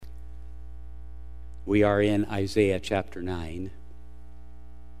We are in Isaiah chapter 9.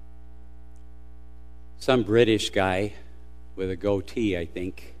 Some British guy with a goatee, I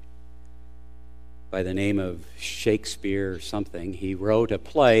think, by the name of Shakespeare or something, he wrote a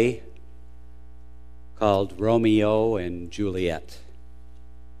play called Romeo and Juliet.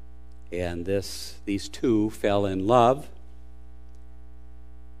 And these two fell in love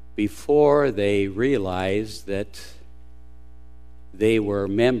before they realized that they were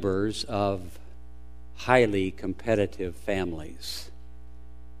members of highly competitive families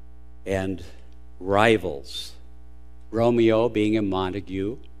and rivals. Romeo being a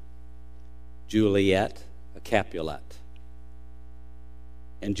Montague, Juliet a Capulet.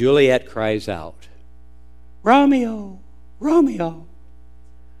 And Juliet cries out, "Romeo, Romeo,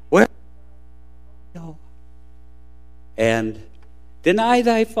 where are you?" And deny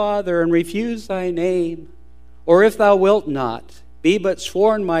thy father and refuse thy name, or if thou wilt not, be but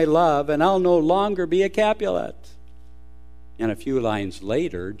sworn my love, and I'll no longer be a Capulet. And a few lines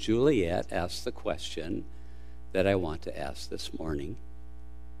later, Juliet asks the question that I want to ask this morning.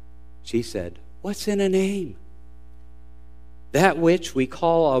 She said, "What's in a name? That which we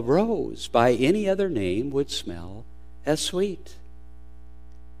call a rose by any other name would smell as sweet."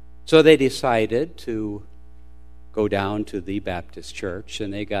 So they decided to go down to the Baptist church,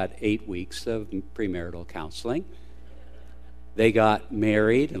 and they got 8 weeks of premarital counseling. They got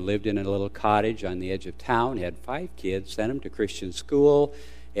married and lived in a little cottage on the edge of town, had 5 kids, sent them to Christian school,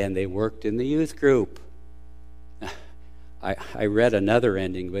 and they worked in the youth group. I read another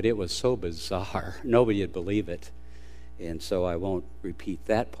ending, but it was so bizarre. Nobody would believe it. And so I won't repeat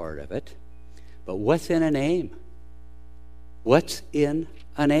that part of it. But what's in a name? What's in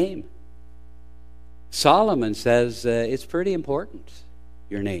a name? Solomon says it's pretty important,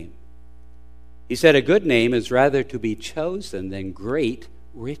 your name. He said a good name is rather to be chosen than great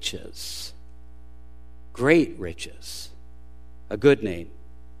riches. Great riches. A good name.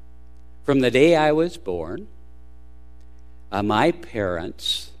 From the day I was born, my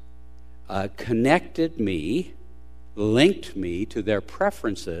parents connected me, linked me to their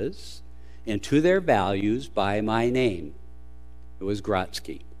preferences and to their values by my name. It was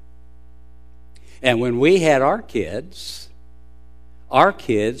Grotsky. And when we had our kids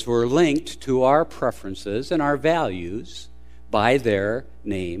were linked to our preferences and our values by their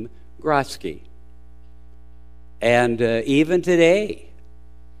name, Grotsky. And even today,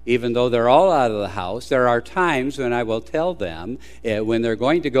 even though they're all out of the house, there are times when I will tell them, when they're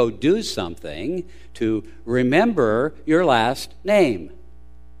going to go do something, to remember your last name.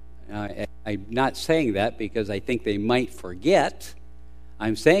 I'm not saying that because I think they might forget.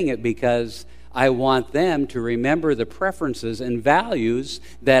 I'm saying it because I want them to remember the preferences and values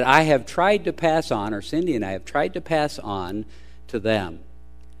that I have tried to pass on, or Cindy and I have tried to pass on to them.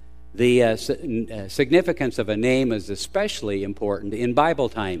 The significance of a name is especially important in Bible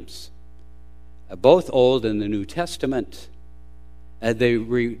times, both Old and the New Testament.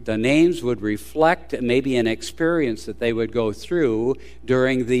 The names would reflect maybe an experience that they would go through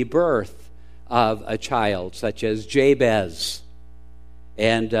during the birth of a child, such as Jabez.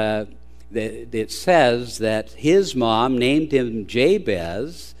 And it says that his mom named him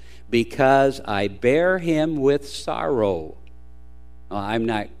Jabez because I bear him with sorrow. I'm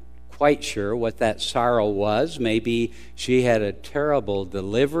not quite sure what that sorrow was. Maybe she had a terrible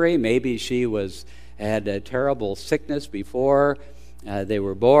delivery. Maybe she had a terrible sickness before they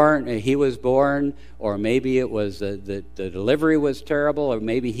were born. He was born, or maybe it was the delivery was terrible, or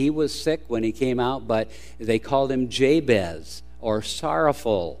maybe he was sick when he came out. But they called him Jabez, or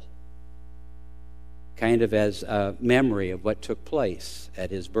sorrowful, kind of as a memory of what took place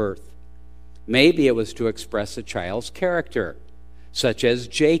at his birth. Maybe it was to express a child's character, such as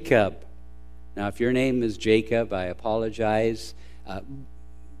Jacob. Now, if your name is Jacob, I apologize,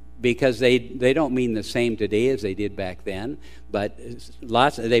 because they don't mean the same today as they did back then, but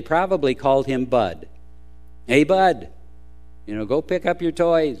they probably called him Bud. Hey, Bud, go pick up your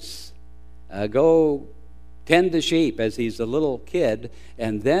toys. Go tend the sheep, as he's a little kid.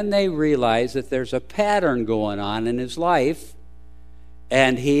 And then they realize that there's a pattern going on in his life,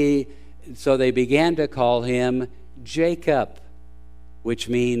 and so they began to call him Jacob, which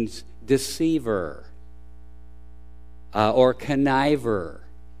means deceiver or conniver.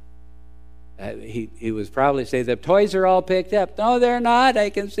 He was probably saying, the toys are all picked up. No, they're not. I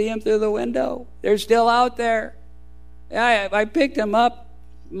can see them through the window. They're still out there. I picked them up.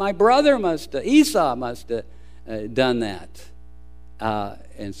 My brother Esau must have done that.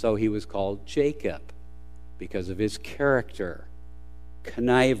 And so he was called Jacob because of his character,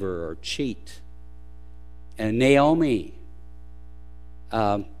 conniver or cheat. And Naomi,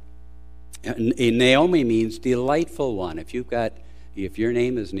 And Naomi means delightful one. If your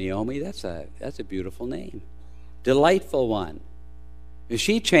name is Naomi, that's a beautiful name. Delightful one. And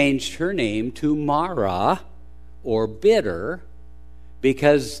she changed her name to Mara, or bitter,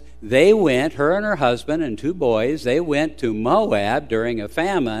 because they went, her and her husband and 2 boys, they went to Moab during a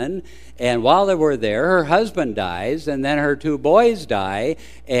famine, and while they were there, her husband dies, and then her 2 boys die,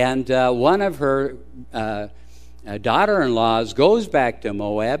 and one of her daughter-in-laws goes back to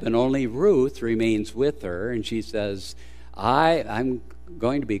Moab, and only Ruth remains with her, and she says, I'm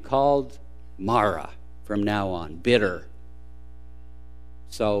going to be called Mara from now on, bitter.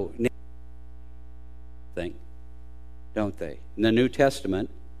 So, don't they? In the New Testament,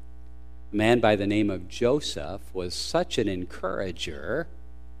 a man by the name of Joseph was such an encourager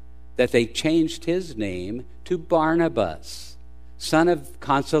that they changed his name to Barnabas, son of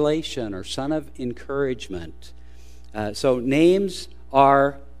consolation or son of encouragement. So names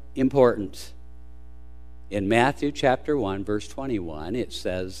are important. In Matthew chapter 1, verse 21, it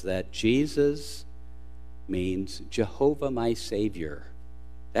says that Jesus means Jehovah my Savior.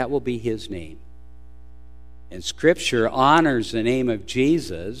 That will be his name. And Scripture honors the name of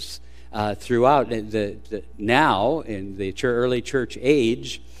Jesus throughout now in the early church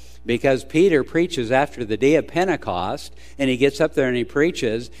age, because Peter preaches after the day of Pentecost, and he gets up there and he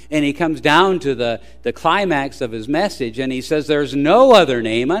preaches, and he comes down to the climax of his message, and he says, there's no other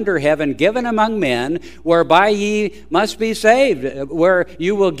name under heaven given among men whereby ye must be saved, where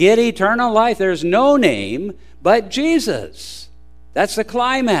you will get eternal life. There's no name but Jesus. That's the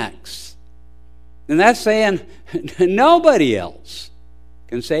climax. And that's saying nobody else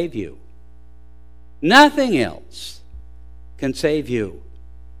can save you. Nothing else can save you.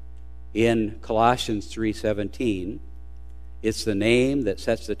 In Colossians 3:17, it's the name that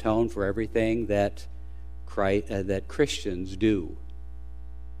sets the tone for everything that Christians do.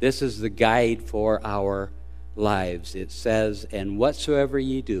 This is the guide for our lives. It says, and whatsoever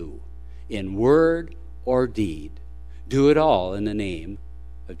ye do, in word or deed, do it all in the name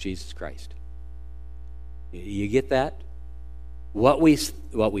of Jesus Christ. You get that? What we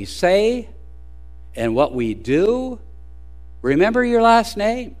say and what we do. Remember your last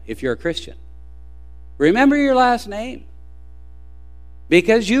name if you're a Christian. Remember your last name.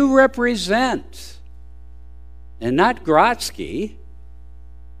 Because you represent, and not Grotsky,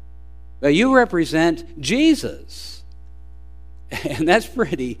 but you represent Jesus. And that's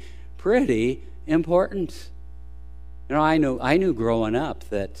pretty important. You know, I knew growing up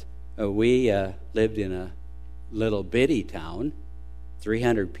that we lived in a little bitty town,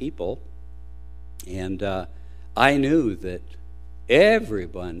 300 people, and I knew that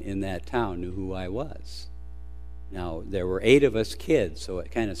everyone in that town knew who I was. Now, there were 8 of us kids, so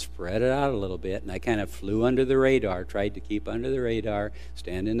it kind of spread it out a little bit, and I kind of flew under the radar, tried to keep under the radar,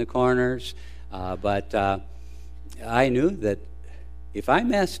 stand in the corners, but I knew that if I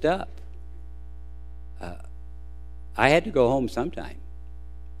messed up, I had to go home sometime,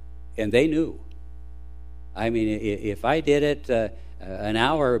 and they knew. I mean, if I did it an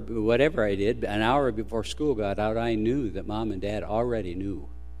hour, whatever I did, an hour before school got out, I knew that Mom and Dad already knew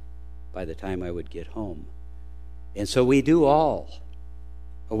by the time I would get home. And so we do all.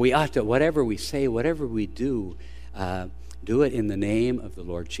 We ought to, whatever we say, whatever we do it in the name of the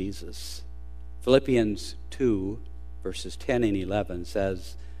Lord Jesus. Philippians 2, verses 10 and 11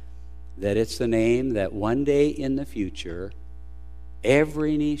 says that it's the name that one day in the future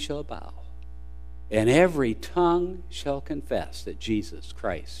every knee shall bow, and every tongue shall confess that Jesus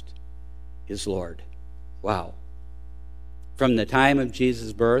Christ is Lord. Wow. From the time of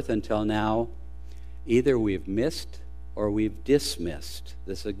Jesus' birth until now, either we've missed or we've dismissed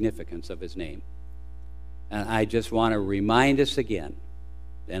the significance of his name. And I just want to remind us again,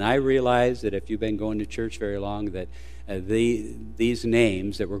 and I realize that if you've been going to church very long, that these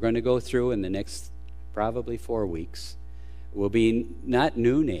names that we're going to go through in the next probably 4 weeks will be not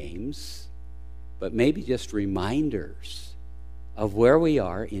new names, but maybe just reminders of where we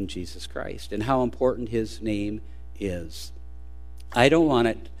are in Jesus Christ and how important his name is. I don't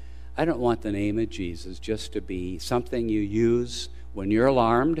want the name of Jesus just to be something you use when you're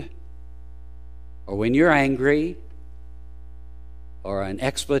alarmed or when you're angry, or an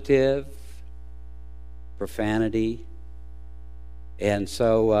expletive, profanity. And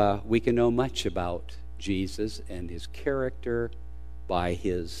so we can know much about Jesus and his character by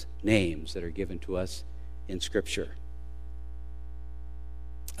his names that are given to us in Scripture.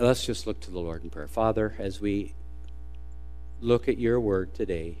 Let's just look to the Lord in prayer. Father, as we look at your word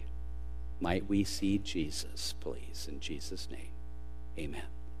today, might we see Jesus, please, in Jesus' name. Amen.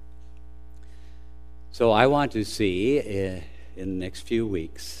 So I want to see in the next few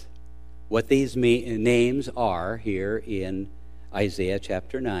weeks what these names are here in Isaiah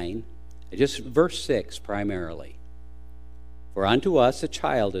chapter 9. Just verse 6 primarily. For unto us a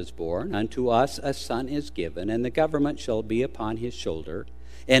child is born, unto us a son is given, and the government shall be upon his shoulder,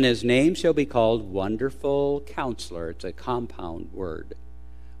 and his name shall be called Wonderful Counselor. It's a compound word.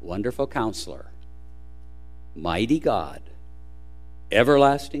 Wonderful Counselor, Mighty God,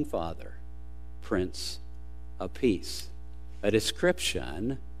 Everlasting Father, Prince of Peace. A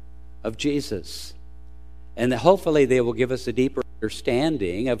description of Jesus. And hopefully they will give us a deeper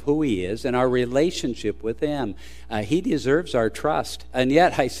understanding of who he is and our relationship with him. He deserves our trust. And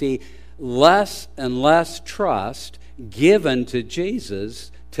yet I see less and less trust given to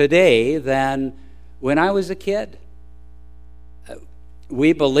Jesus today than when I was a kid.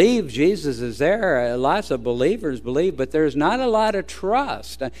 We believe Jesus is there. Lots of believers believe, but there's not a lot of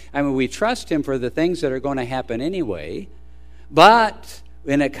trust. I mean, we trust him for the things that are going to happen anyway. But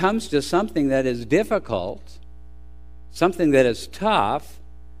when it comes to something that is difficult, something that is tough,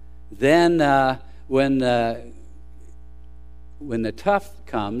 then when the tough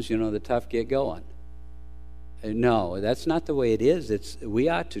comes, the tough get going. No, that's not the way it is. We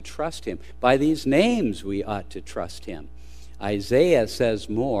ought to trust him. By these names, we ought to trust him. Isaiah says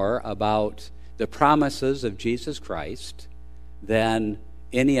more about the promises of Jesus Christ than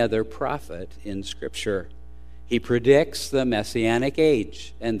any other prophet in Scripture. He predicts the Messianic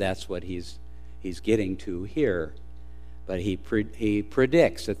age, and that's what he's getting to here. But he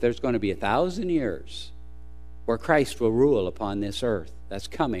predicts that there's going to be 1,000 years where Christ will rule upon this earth. That's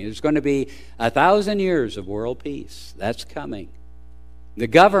coming. There's going to be 1,000 years of world peace. That's coming. The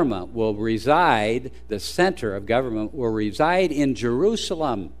government will reside, the center of government will reside in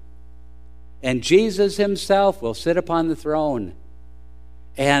Jerusalem. And Jesus himself will sit upon the throne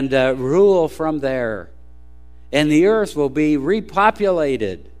and rule from there. And the earth will be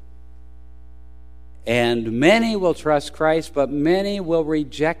repopulated. And many will trust Christ, but many will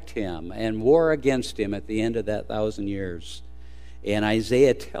reject him and war against him at the end of that 1,000 years. And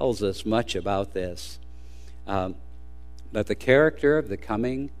Isaiah tells us much about this. But the character of the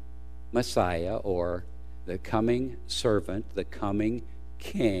coming Messiah, or the coming servant, the coming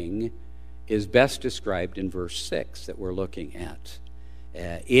king, is best described in verse 6 that we're looking at.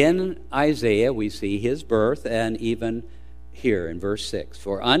 In Isaiah, we see his birth, and even here in verse 6.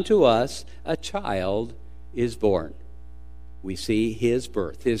 For unto us a child is born. We see his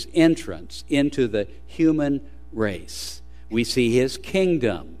birth, his entrance into the human race. We see his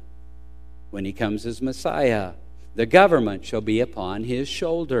kingdom when he comes as Messiah. The government shall be upon his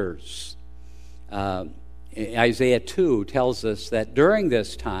shoulders. Isaiah 2 tells us that during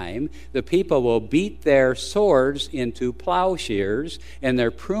this time, the people will beat their swords into plowshares and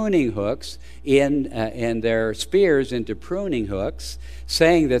their pruning hooks and their spears into pruning hooks,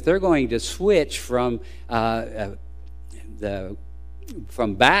 saying that they're going to switch from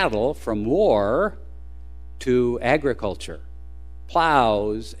battle, from war, to agriculture,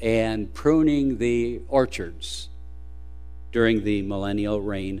 plows and pruning the orchards during the millennial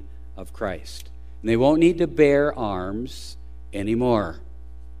reign of Christ. And they won't need to bear arms anymore.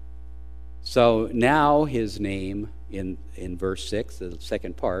 So now his name, in verse 6, the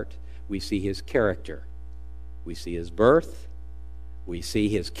second part, we see his character. We see his birth. We see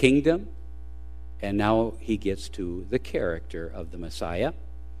his kingdom. And now he gets to the character of the Messiah.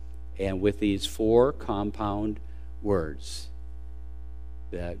 And with these 4 compound words.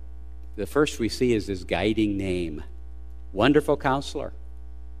 The first we see is his guiding name. Wonderful Counselor.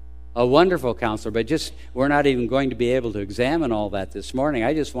 A wonderful counselor, but we're not even going to be able to examine all that this morning.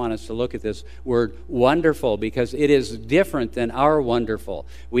 I just want us to look at this word wonderful, because it is different than our wonderful.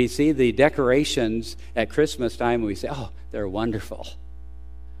 We see the decorations at Christmas time, and we say, oh, they're wonderful.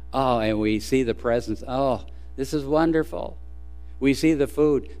 Oh, and we see the presents. Oh, this is wonderful. We see the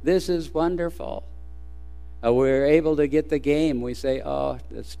food. This is wonderful. We're able to get the game. We say, oh,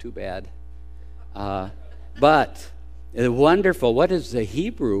 that's too bad. But wonderful, what is the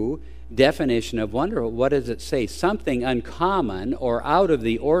Hebrew definition of wonderful? What does it say? Something uncommon or out of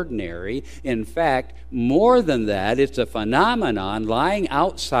the ordinary. In fact, more than that, it's a phenomenon lying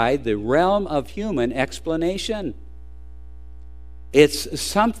outside the realm of human explanation. It's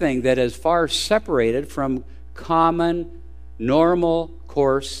something that is far separated from common, normal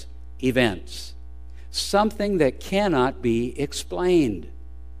course events. Something that cannot be explained.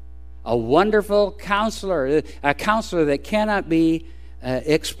 A wonderful counselor, a counselor that cannot be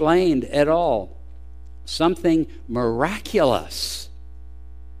explained at all. Something miraculous.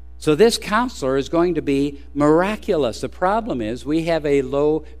 So this counselor is going to be miraculous. The problem is we have a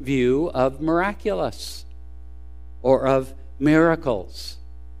low view of miraculous or of miracles.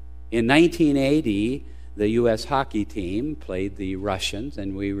 In 1980, the U.S. hockey team played the Russians,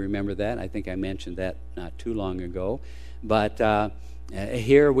 and we remember that. I think I mentioned that not too long ago. But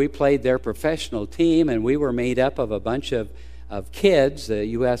here we played their professional team, and we were made up of a bunch of kids, the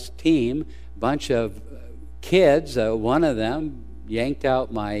U.S. team, bunch of kids. One of them yanked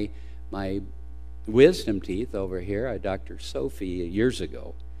out my wisdom teeth over here, Dr. Sophie, years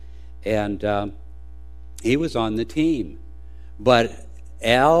ago. And he was on the team. But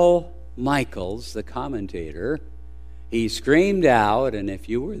Al Michaels, the commentator, he screamed out, and if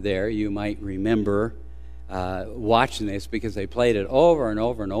you were there, you might remember watching this because they played it over and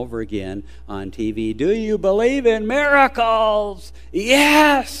over and over again on TV. Do you believe in miracles?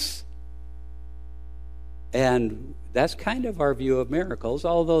 Yes! And that's kind of our view of miracles,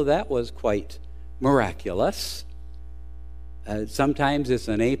 although that was quite miraculous. Sometimes it's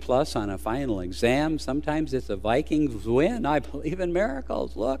an A+ on a final exam. Sometimes it's a Vikings win. I believe in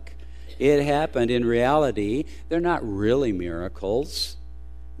miracles. Look, it happened. In reality, they're not really miracles.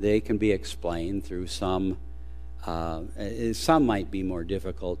 They can be explained through some might be more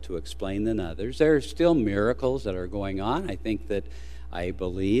difficult to explain than others. There are still miracles that are going on. I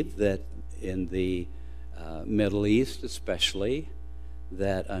believe that in the Middle East especially,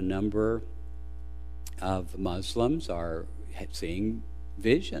 that a number of Muslims are seeing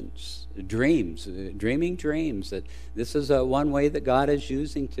visions, dreaming dreams. That this is one way that God is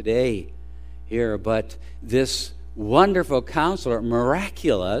using today here. But this wonderful counselor,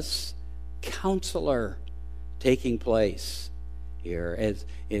 miraculous counselor taking place here.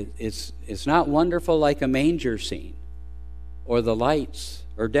 It's not wonderful like a manger scene or the lights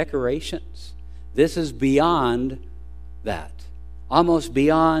or decorations. This is beyond that, almost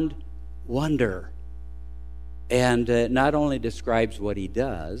beyond wonder. And it not only describes what he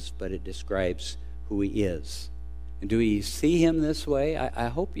does, but it describes who he is. And do you see him this way? I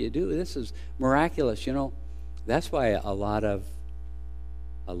hope you do. This is miraculous. You know, that's why a lot of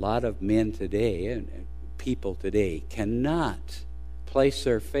men today and people today cannot place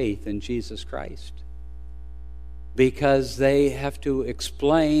their faith in Jesus Christ, because they have to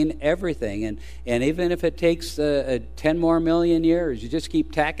explain everything. And even if it takes 10 more million years, you just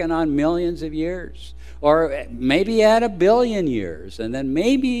keep tacking on millions of years. Or maybe add 1 billion years. And then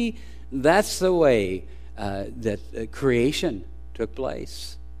maybe that's the way that creation took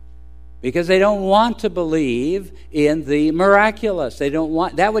place. Because they don't want to believe in the miraculous. They don't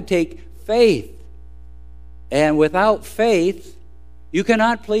want, that would take faith. And without faith, you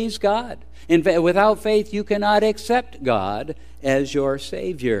cannot please God. Without faith, you cannot accept God as your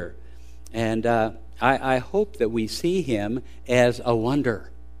Savior. And I hope that we see him as a wonder.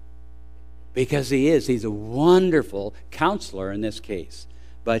 Because he is. He's a wonderful counselor in this case.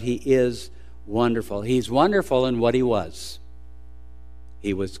 But he is wonderful. He's wonderful in what he was.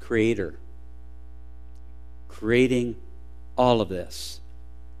 He was creator. Creating all of this.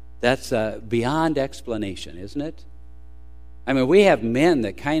 That's beyond explanation, isn't it? I mean, we have men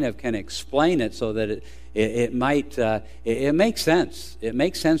that kind of can explain it so that it might, it makes sense. It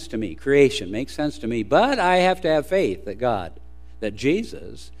makes sense to me. Creation makes sense to me. But I have to have faith that God, that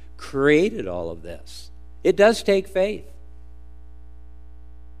Jesus created all of this. It does take faith.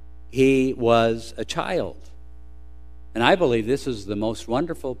 He was a child. And I believe this is the most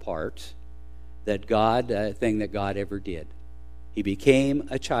wonderful part that thing that God ever did. He became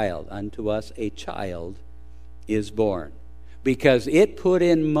a child. Unto us a child is born. Because it put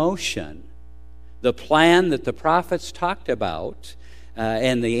in motion the plan that the prophets talked about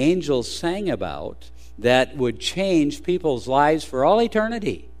and the angels sang about that would change people's lives for all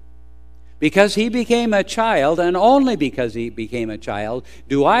eternity. Because he became a child, and only because he became a child,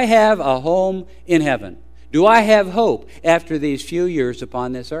 do I have a home in heaven. Do I have hope after these few years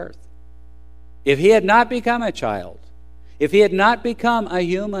upon this earth? If he had not become a child, if he had not become a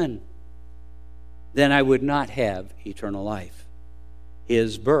human, then I would not have eternal life.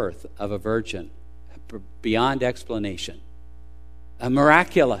 His birth of a virgin, beyond explanation, a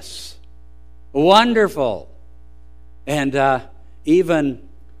miraculous, wonderful, and even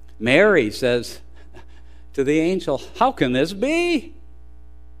Mary says to the angel, how can this be?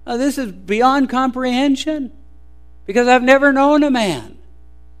 This is beyond comprehension, because I've never known a man.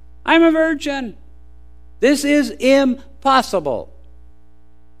 I'm a virgin. This is impossible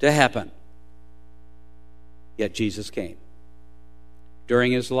to happen. Yet Jesus came.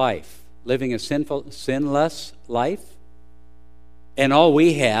 During his life, living a sinless life, and all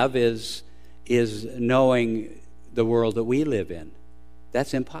we have is knowing the world that we live in.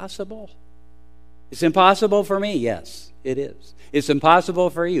 That's impossible. It's impossible for me. Yes, it is. It's impossible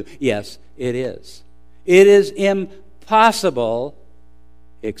for you. Yes, it is. It is impossible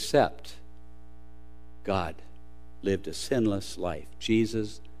except God lived a sinless life.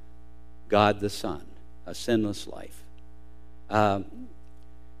 Jesus, God the Son, a sinless life.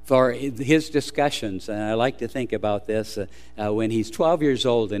 For his discussions, and I like to think about this, when he's 12 years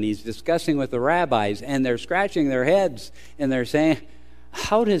old and he's discussing with the rabbis, and they're scratching their heads and they're saying,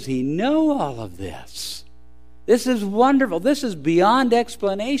 how does he know all of this? This is wonderful. This is beyond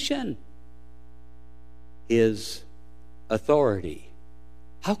explanation. His authority.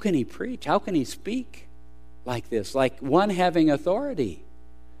 How can he preach? How can he speak like this? Like one having authority.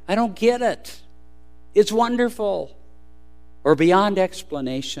 I don't get it. It's wonderful. Or beyond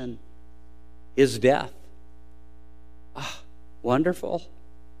explanation, his death. Wonderful.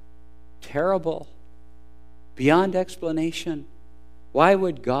 Terrible. Beyond explanation. Why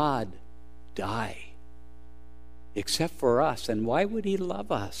would God die except for us? And why would he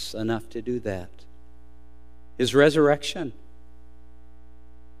love us enough to do that? His resurrection.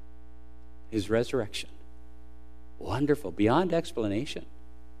 His resurrection. Wonderful. Beyond explanation.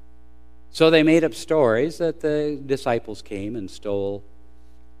 So they made up stories that the disciples came and stole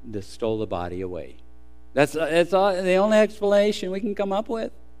the body away. That's all, the only explanation we can come up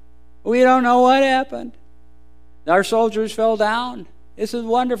with. We don't know what happened. Our soldiers fell down. This is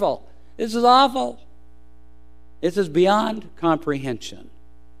wonderful. This is awful. This is beyond comprehension.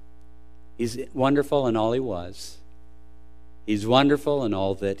 He's wonderful in all he was. He's wonderful in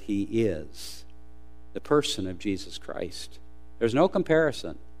all that he is. The person of Jesus Christ. There's no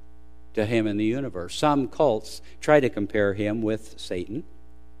comparison to him in the universe. Some cults try to compare him with Satan,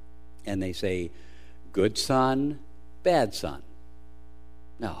 and they say, good son, bad son.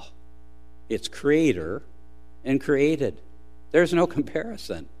 No. It's creator and created. There's no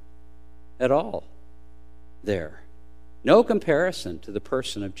comparison at all there. No comparison to the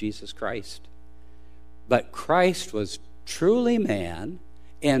person of Jesus Christ. But Christ was truly man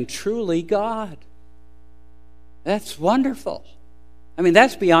and truly God. That's wonderful. I mean,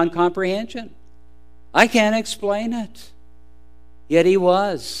 that's beyond comprehension. I can't explain it. Yet he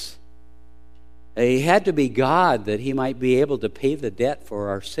was. He had to be God that he might be able to pay the debt for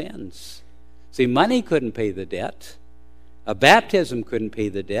our sins. See, money couldn't pay the debt. A baptism couldn't pay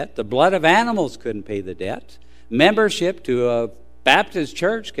the debt. The blood of animals couldn't pay the debt. Membership to a Baptist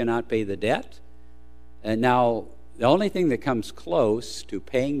church cannot pay the debt. And now, the only thing that comes close to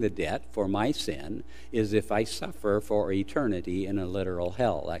paying the debt for my sin is if I suffer for eternity in a literal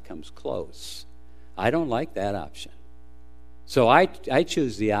hell. That comes close. I don't like that option. So I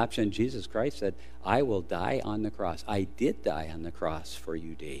choose the option. Jesus Christ said, I will die on the cross. I did die on the cross for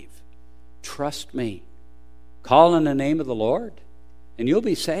you, Dave. Trust me. Call in the name of the Lord, and you'll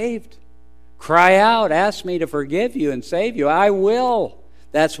be saved. Cry out, ask me to forgive you and save you. I will.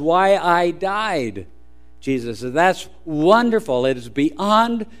 That's why I died. Jesus said, that's wonderful. It is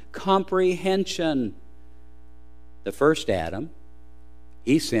beyond comprehension. The first Adam,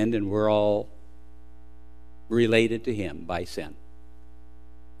 he sinned, and we're all related to him by sin.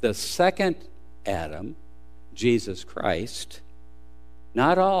 The second Adam, Jesus Christ,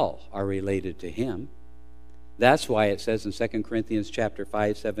 not all are related to him. That's why it says in 2 Corinthians chapter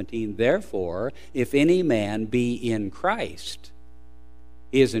 5:17, therefore, if any man be in Christ,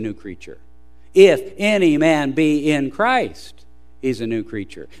 he is a new creature. If any man be in Christ, he's a new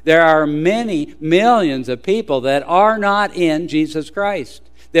creature. There are many millions of people that are not in Jesus Christ.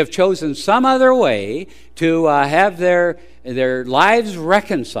 They've chosen some other way to have their lives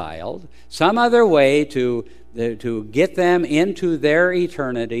reconciled, some other way to get them into their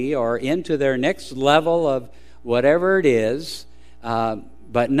eternity or into their next level of whatever it is,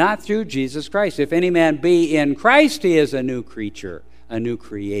 but not through Jesus Christ. If any man be in Christ, he is a new creature, a new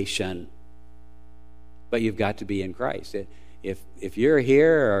creation. But you've got to be in Christ. If you're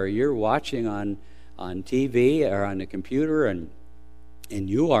here or you're watching on TV or on the computer and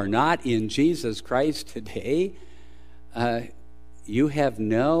you are not in Jesus Christ today, you have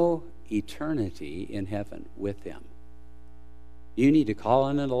no eternity in heaven with him. You need to call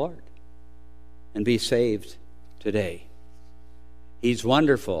on the Lord and be saved today. He's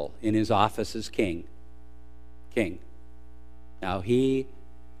wonderful in his office as king. Now, he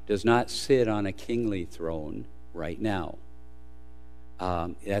does not sit on a kingly throne right now.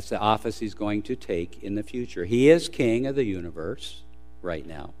 That's the office he's going to take in the future. He is king of the universe right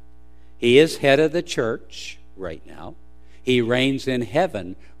now. He is head of the church right now. He reigns in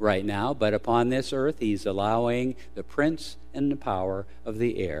heaven right now, but upon this earth he's allowing the prince and the power of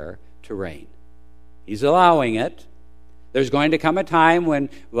the air to reign. He's allowing it. There's going to come a time when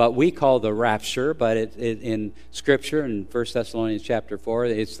what we call the rapture, but in Scripture, in 1 Thessalonians chapter 4,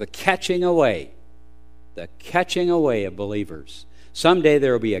 it's the catching away of believers. Someday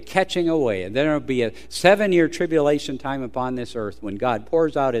there will be a catching away, and then there will be a 7-year tribulation time upon this earth when God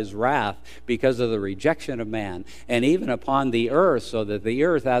pours out his wrath because of the rejection of man, and even upon the earth, so that the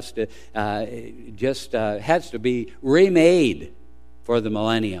earth has to has to be remade for the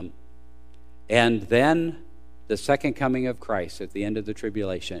millennium. And then the second coming of Christ at the end of the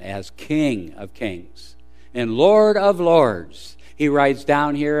tribulation as King of kings and Lord of lords. He rides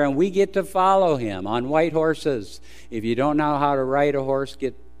down here, and we get to follow him on white horses. If you don't know how to ride a horse,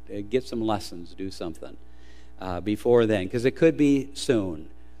 get some lessons, do something before then, because it could be soon.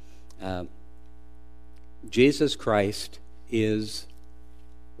 Jesus Christ is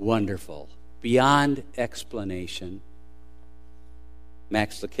wonderful, beyond explanation.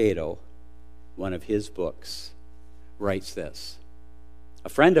 Max Lucado, one of his books, writes this. A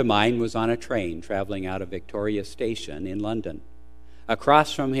friend of mine was on a train traveling out of Victoria Station in London.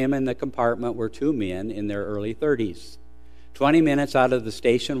 Across from him in the compartment were 2 men in their early 30s. 20 minutes out of the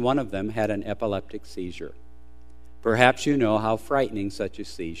station, one of them had an epileptic seizure. Perhaps you know how frightening such a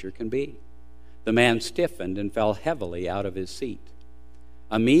seizure can be. The man stiffened and fell heavily out of his seat.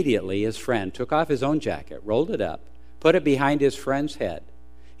 Immediately, his friend took off his own jacket, rolled it up, put it behind his friend's head.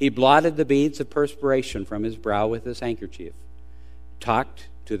 He blotted the beads of perspiration from his brow with his handkerchief, talked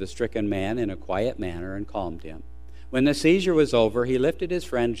to the stricken man in a quiet manner, and calmed him. When the seizure was over, he lifted his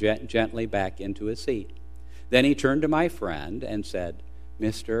friend gently back into his seat. Then he turned to my friend and said,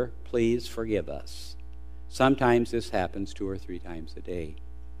 "Mister, please forgive us. Sometimes this happens 2 or 3 times a day.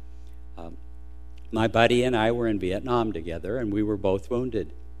 My buddy and I were in Vietnam together, and we were both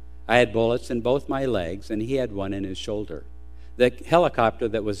wounded. I had bullets in both my legs, and he had one in his shoulder. The helicopter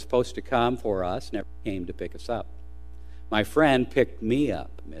that was supposed to come for us never came to pick us up. My friend picked me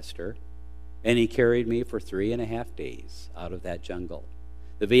up, mister, and he carried me for 3.5 days out of that jungle.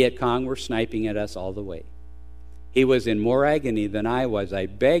 The Viet Cong were sniping at us all the way. He was in more agony than I was. I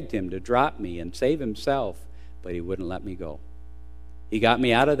begged him to drop me and save himself, but he wouldn't let me go. He got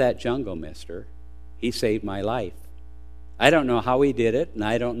me out of that jungle, mister. He saved my life. I don't know how he did it, and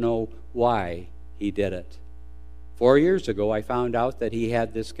I don't know why he did it. 4 years ago, I found out that he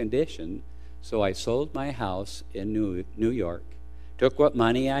had this condition, so I sold my house in New York, took what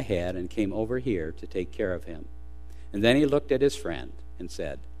money I had, and came over here to take care of him." And then he looked at his friend and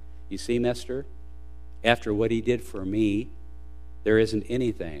said, "You see, mister, after what he did for me, there isn't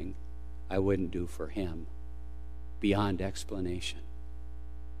anything I wouldn't do for him, beyond explanation."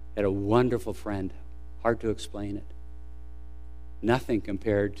 Had a wonderful friend, hard to explain it. Nothing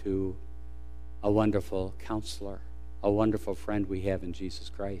compared to a wonderful counselor, a wonderful friend we have in Jesus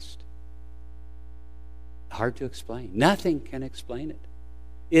Christ. Hard to explain. Nothing can explain it.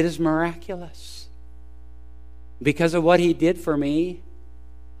 It is miraculous. Because of what he did for me,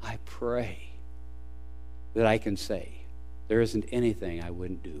 I pray that I can say there isn't anything I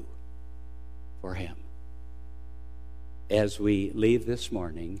wouldn't do for him. As we leave this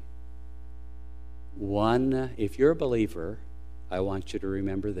morning, if you're a believer, I want you to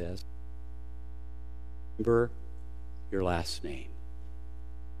remember this. Remember your last name.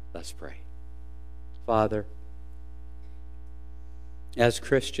 Let's pray. Father, as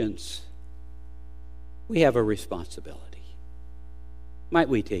Christians, we have a responsibility. Might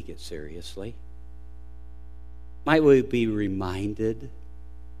we take it seriously? Might we be reminded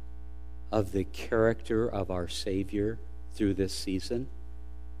of the character of our Savior through this season?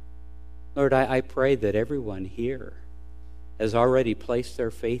 Lord, I pray that everyone here has already placed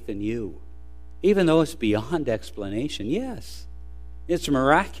their faith in you, even though it's beyond explanation. Yes, it's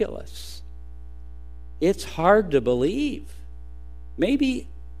miraculous. It's hard to believe. Maybe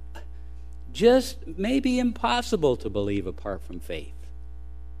impossible to believe apart from faith.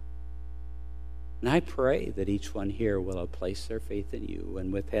 And I pray that each one here will have placed their faith in you,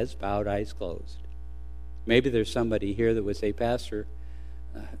 and with heads bowed, eyes closed. Maybe there's somebody here that would say, "Pastor,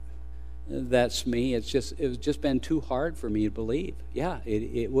 that's me. It's just been too hard for me to believe." Yeah,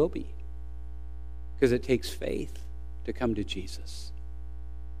 it will be. Because it takes faith to come to Jesus.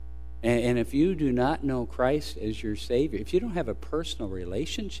 And if you do not know Christ as your Savior, if you don't have a personal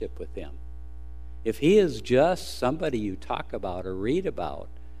relationship with him, if he is just somebody you talk about or read about,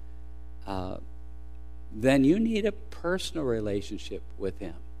 then you need a personal relationship with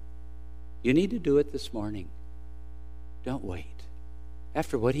him. You need to do it this morning. Don't wait.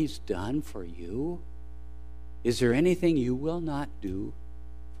 After what he's done for you, is there anything you will not do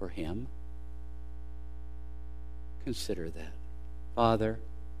for him? Consider that. Father,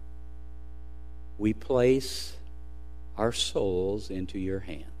 we place our souls into your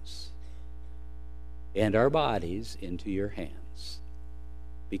hands and our bodies into your hands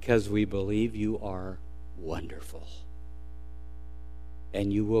because we believe you are wonderful.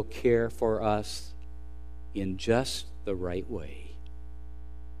 and you will care for us in just the right way.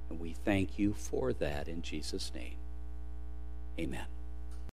 And we thank you for that in Jesus' name. Amen.